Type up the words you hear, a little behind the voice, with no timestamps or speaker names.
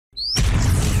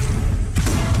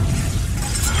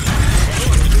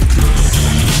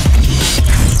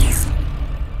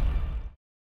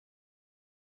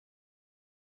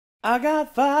I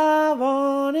got 5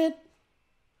 on it.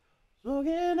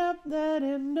 Smoking up that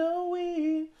endo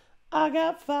weed. I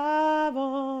got 5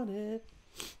 on it.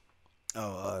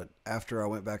 After I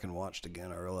went back and watched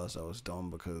again, I realized I was dumb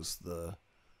because the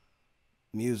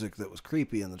music that was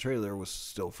creepy in the trailer was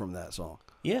still from that song.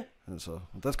 Yeah. And so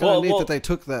that's kind of neat that they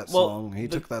took that song. He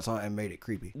took that song and made it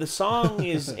creepy. The song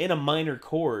is in a minor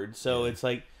chord, so it's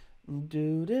like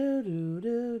do do do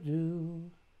do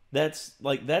do. That's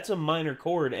a minor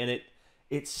chord, and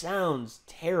it sounds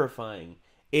terrifying.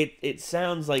 It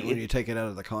sounds like when you take it out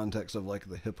of the context of like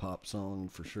the hip hop song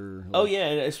for sure. Oh yeah,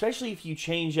 and especially if you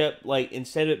change up, like,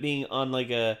 instead of it being on like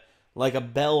a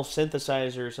bell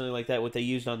synthesizer or something like that, what they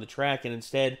used on the track, and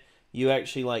instead you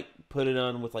actually like put it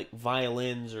on with like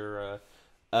violins or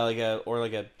like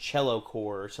a cello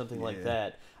core or something like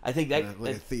that. I think that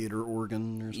like a theater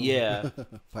organ or something. Yeah,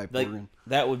 pipe like, organ.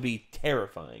 That would be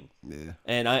terrifying. Yeah,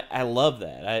 and I love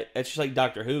that. It's just like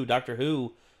Doctor Who. Doctor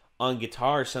Who on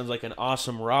guitar sounds like an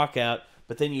awesome rock out,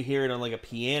 but then you hear it on like a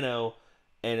piano,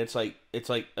 and it's like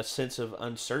a sense of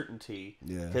uncertainty.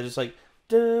 Yeah, because it's like.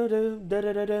 But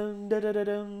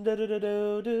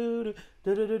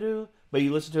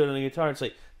you listen to it on the guitar, it's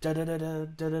like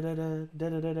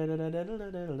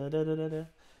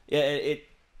yeah.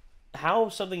 How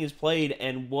something is played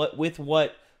and what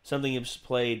something is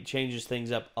played changes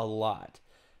things up a lot.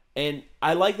 And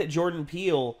I like that Jordan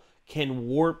Peele can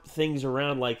warp things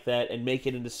around like that and make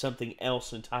it into something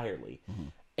else entirely. Mm-hmm.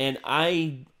 And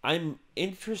I'm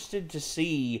interested to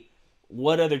see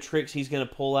what other tricks he's going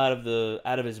to pull out of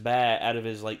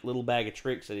his like little bag of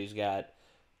tricks that he's got,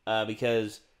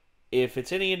 because if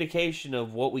it's any indication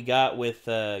of what we got with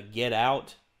Get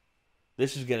Out,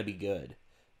 this is going to be good.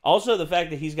 Also, the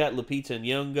fact that he's got Lupita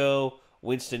Nyong'o,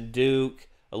 Winston Duke,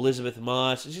 Elizabeth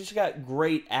Moss, he's just got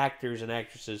great actors and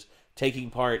actresses taking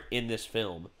part in this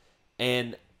film,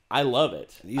 and I love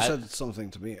it. You said something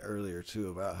to me earlier too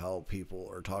about how people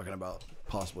are talking about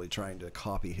possibly trying to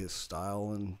copy his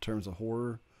style in terms of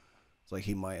horror. It's like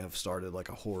he might have started like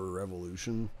a horror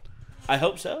revolution. I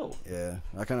hope so. Yeah,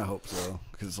 I kind of hope so,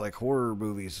 because like horror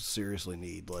movies seriously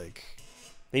need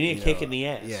they need a kick in the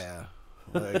ass. Yeah,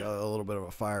 like a little bit of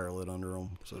a fire lit under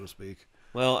them, so to speak.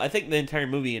 Well, I think the entire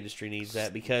movie industry needs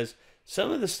that, because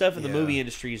some of the stuff in the movie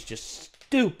industry is just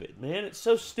stupid, man. It's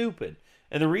so stupid.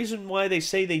 And the reason why they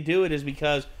say they do it is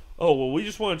because, oh, well, we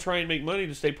just want to try and make money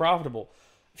to stay profitable.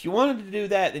 If you wanted to do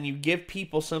that, then you give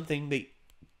people something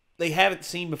they haven't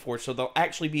seen before, so they'll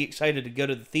actually be excited to go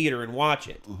to the theater and watch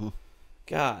it. Mm-hmm.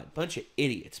 God, bunch of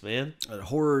idiots, man.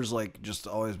 Horror's like just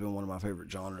always been one of my favorite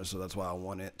genres, so that's why I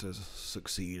want it to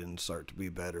succeed and start to be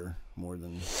better more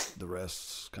than the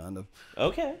rest, kind of.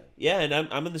 Okay, yeah, and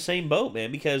I'm in the same boat,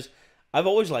 man, because I've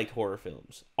always liked horror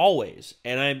films, always,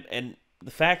 and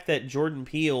the fact that Jordan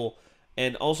Peele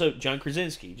and also John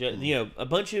Krasinski, a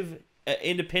bunch of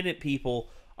independent people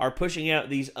are pushing out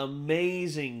these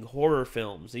amazing horror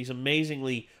films, these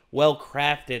amazingly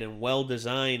well-crafted and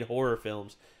well-designed horror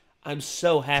films. I'm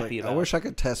so happy about it. I wish I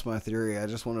could test my theory. I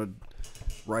just want to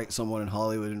write someone in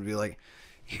Hollywood and be like,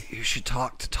 you should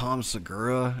talk to Tom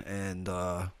Segura and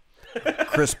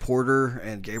Chris Porter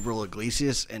and Gabriel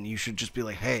Iglesias, and you should just be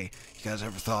like, hey, you guys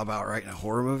ever thought about writing a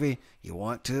horror movie? You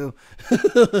want to?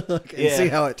 And see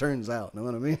how it turns out. Know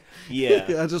what I mean? Yeah.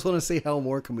 I just want to see how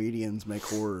more comedians make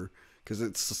horror, because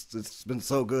it's been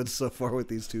so good so far with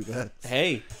these two guys.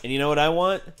 Hey, and you know what I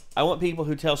want? I want people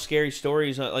who tell scary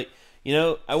stories. I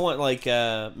want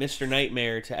Mr.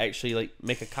 Nightmare to actually like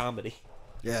make a comedy.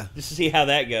 Yeah. Just to see how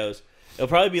that goes. It'll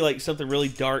probably be like something really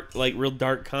dark, like real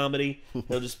dark comedy.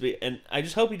 It'll just be, and I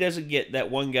just hope he doesn't get that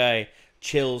one guy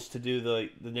Chills to do the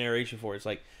narration for it. It's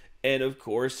like, and of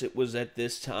course it was at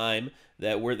this time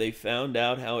that where they found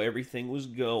out how everything was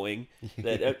going.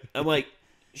 That I'm like,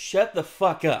 shut the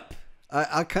fuck up.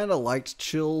 I kind of liked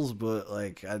Chills, but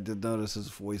like I did notice his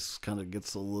voice kind of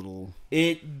gets a little.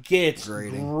 It gets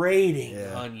grating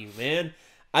on you, man.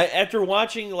 After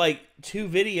watching like 2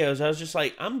 videos, I was just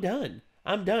like, I'm done.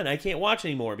 I can't watch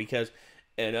anymore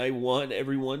and I want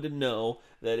everyone to know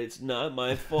that it's not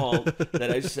my fault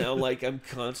that I sound like I'm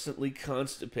constantly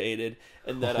constipated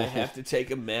and that I have to take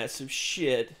a massive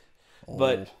shit.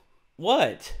 But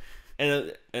what?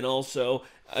 And also,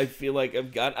 I feel like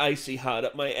I've got icy hot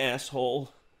up my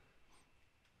asshole.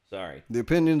 Sorry. The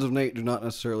opinions of Nate do not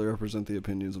necessarily represent the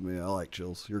opinions of me. I like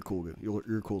Chills. You're cool.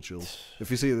 You're cool, Chills. If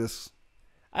you see this,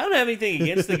 I don't have anything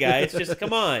against the guy. It's just,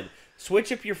 come on,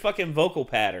 switch up your fucking vocal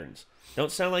patterns.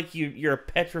 Don't sound like you're a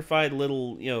petrified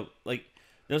little, don't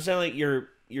sound like you're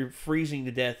freezing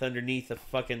to death underneath a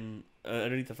fucking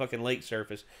underneath the fucking lake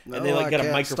surface, No, and they like I got a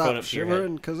can't microphone stop up to your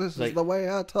shivering head. because this Like- is the way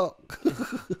I talk.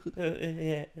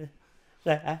 Yeah,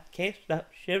 I can't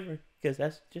stop shivering because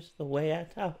that's just the way I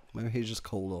talk. Maybe he's just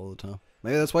cold all the time.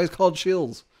 Maybe that's why he's called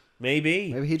Chills.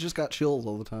 Maybe Maybe he just got chills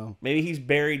all the time. Maybe he's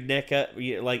buried neck up,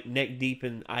 like neck deep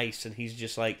in ice, and he's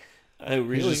just like, I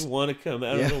really want to come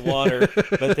out of the water,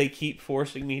 but they keep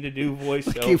forcing me to do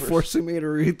voiceovers. They keep forcing me to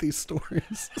read these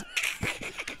stories.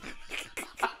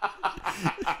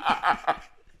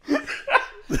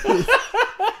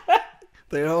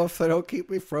 They know if they don't keep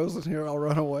me frozen here, I'll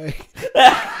run away.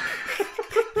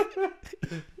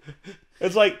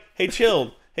 It's like, hey,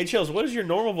 Chills, what does your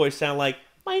normal voice sound like?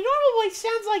 My normal voice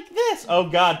sounds like this. Oh,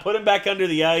 God, put him back under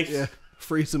the ice. Yeah,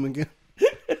 freeze him again.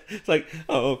 It's like,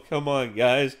 oh, come on,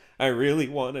 guys. I really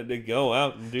wanted to go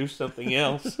out and do something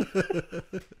else.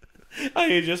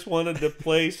 I just wanted to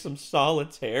play some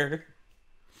solitaire.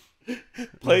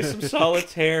 Play some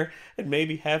solitaire and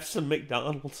maybe have some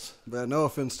McDonald's. But no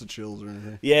offense to Chills or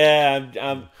anything.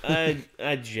 Yeah,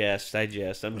 I jest. I'm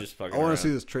just fucking I want around. to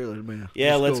see this trailer, man.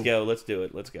 Yeah, let's go. Let's do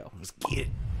it. Let's go. Let's get it.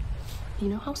 You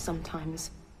know how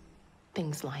sometimes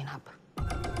things line up?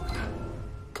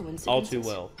 Coincidences? All too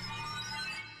well.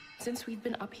 Since we've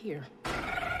been up here,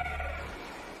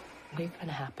 they've been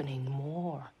happening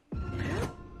more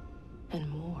and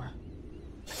more.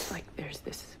 It's like there's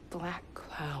this black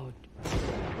cloud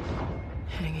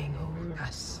hanging over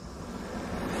us.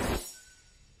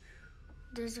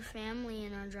 There's a family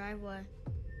in our driveway.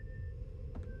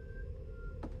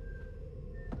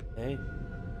 Hey.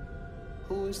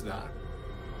 Who is that?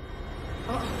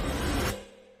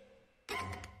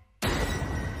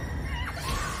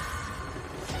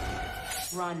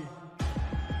 Run.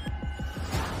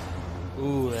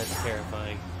 Ooh, that's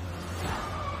terrifying.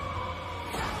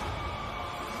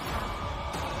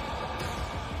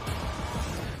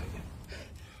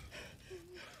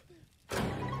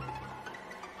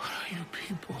 What are you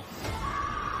people?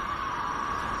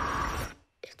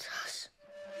 It's us.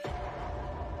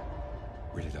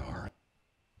 Rated R.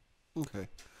 Okay.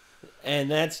 And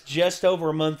that's just over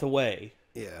a month away.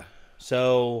 Yeah.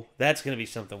 So that's going to be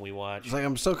something we watch. It's like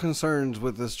I'm so concerned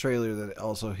with this trailer that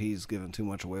also he's given too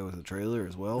much away with the trailer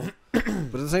as well. But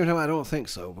at the same time, I don't think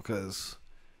so because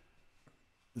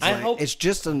it's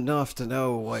just enough to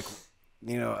know, like,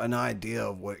 you know, an idea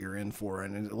of what you're in for,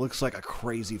 and it looks like a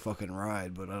crazy fucking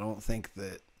ride. But I don't think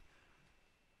that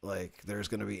like there's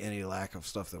going to be any lack of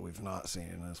stuff that we've not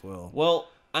seen as well. Well,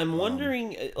 I'm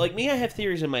wondering, like me, I have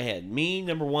theories in my head. Me,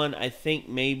 number one, I think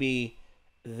maybe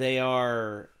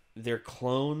they're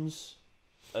clones.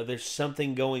 There's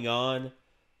something going on.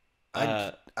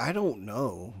 I don't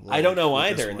know. I don't know with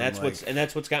this either, and one,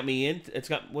 that's what's got me in.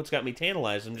 What's got me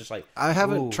tantalized. I'm just like, I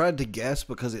haven't ooh. tried to guess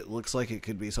because it looks like it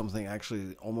could be something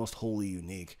actually almost wholly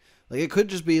unique. Like it could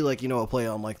just be like, you know, a play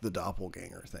on like the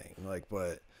doppelganger thing. Like,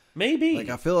 but Maybe. like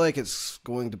I feel like it's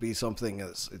going to be something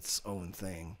that's its own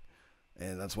thing,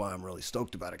 and that's why I'm really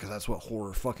stoked about it because that's what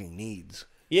horror fucking needs.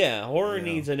 Yeah, horror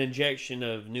needs an injection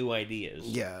of new ideas.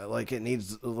 Yeah, like it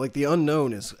needs, like the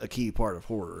unknown is a key part of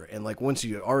horror, and like once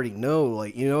you already know,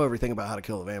 like you know everything about how to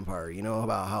kill a vampire, you know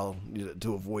about how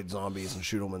to avoid zombies and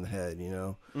shoot them in the head, you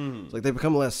know. It's like they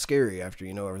become less scary after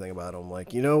you know everything about them.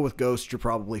 Like you know, with ghosts you're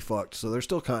probably fucked, so they're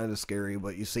still kind of scary,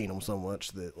 but you've seen them so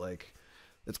much that like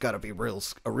it's got to be a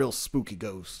real spooky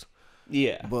ghost.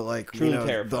 Yeah. But like Truly you know,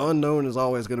 terrifying. the unknown is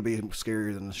always going to be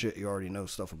scarier than the shit you already know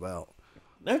stuff about.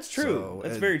 That's true. So,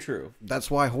 That's and very true.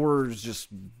 That's why horror's just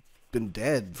been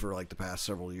dead for like the past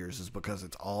several years, is because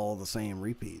it's all the same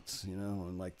repeats, you know.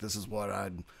 And like this is what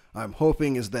I'm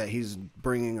hoping is that he's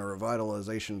bringing a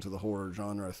revitalization to the horror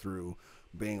genre through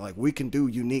being like we can do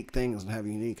unique things and have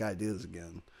unique ideas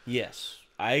again. Yes,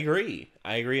 I agree.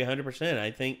 I agree 100%.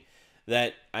 I think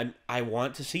that I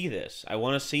want to see this. I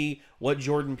want to see what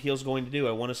Jordan Peele's going to do.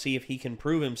 I want to see if he can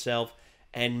prove himself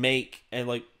and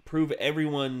prove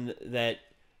everyone that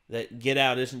Get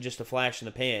Out isn't just a flash in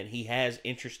the pan. He has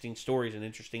interesting stories and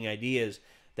interesting ideas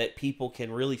that people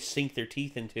can really sink their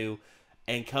teeth into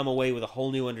and come away with a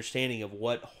whole new understanding of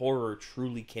what horror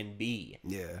truly can be.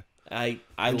 Yeah. I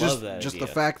And love that Just idea.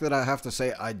 the fact that I have to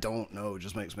say I don't know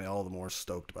just makes me all the more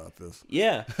stoked about this.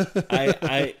 Yeah.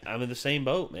 I'm in the same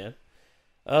boat, man.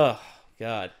 Oh,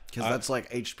 God. Because that's like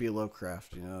H.P.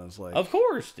 Lovecraft, you know. It's like, Of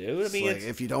course, dude. I mean, like,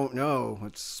 if you don't know,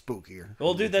 it's spookier.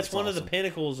 well, dude, that's one of awesome. the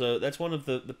pinnacles. That's one of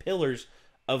the pillars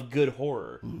of good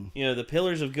horror. You know, the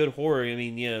pillars of good horror. I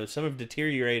mean, you know, some have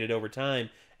deteriorated over time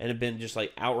and have been just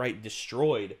like outright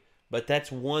destroyed. But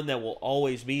that's one that will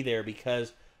always be there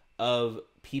because of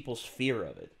people's fear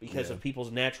of it, because of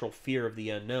people's natural fear of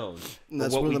the unknown. And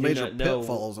that's one of the major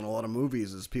pitfalls in a lot of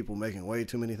movies is people making way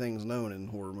too many things known in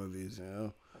horror movies. You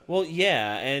know. Well,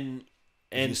 yeah, and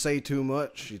if you say too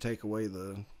much, you take away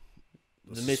the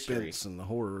mystery suspense and the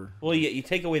horror. Well, you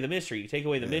take away the mystery. You take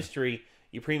away the mystery.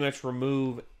 You pretty much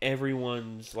remove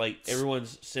everyone's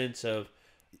sense of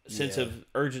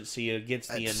urgency against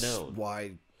the unknown. That's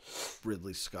why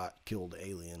Ridley Scott killed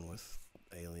Alien with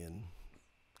Alien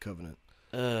Covenant.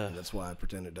 And that's why I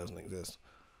pretend it doesn't exist.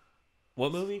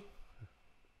 What movie?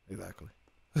 Exactly.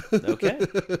 Okay.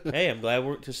 Hey, I'm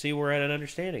glad to see we're at an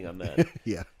understanding on that.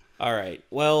 Yeah. All right.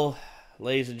 Well,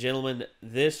 ladies and gentlemen,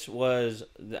 this was...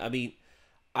 I mean,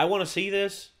 I want to see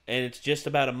this, and it's just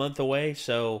about a month away,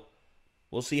 so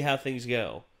we'll see how things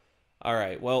go. All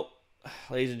right. Well,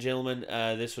 ladies and gentlemen,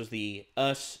 this was the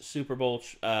Us Super Bowl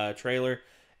trailer.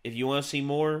 If you want to see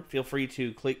more, feel free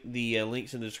to click the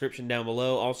links in the description down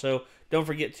below. Also, don't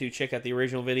forget to check out the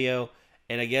original video.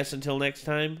 And I guess until next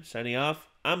time, signing off,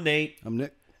 I'm Nate. I'm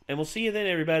Nick. And we'll see you then,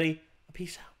 everybody.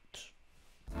 Peace out.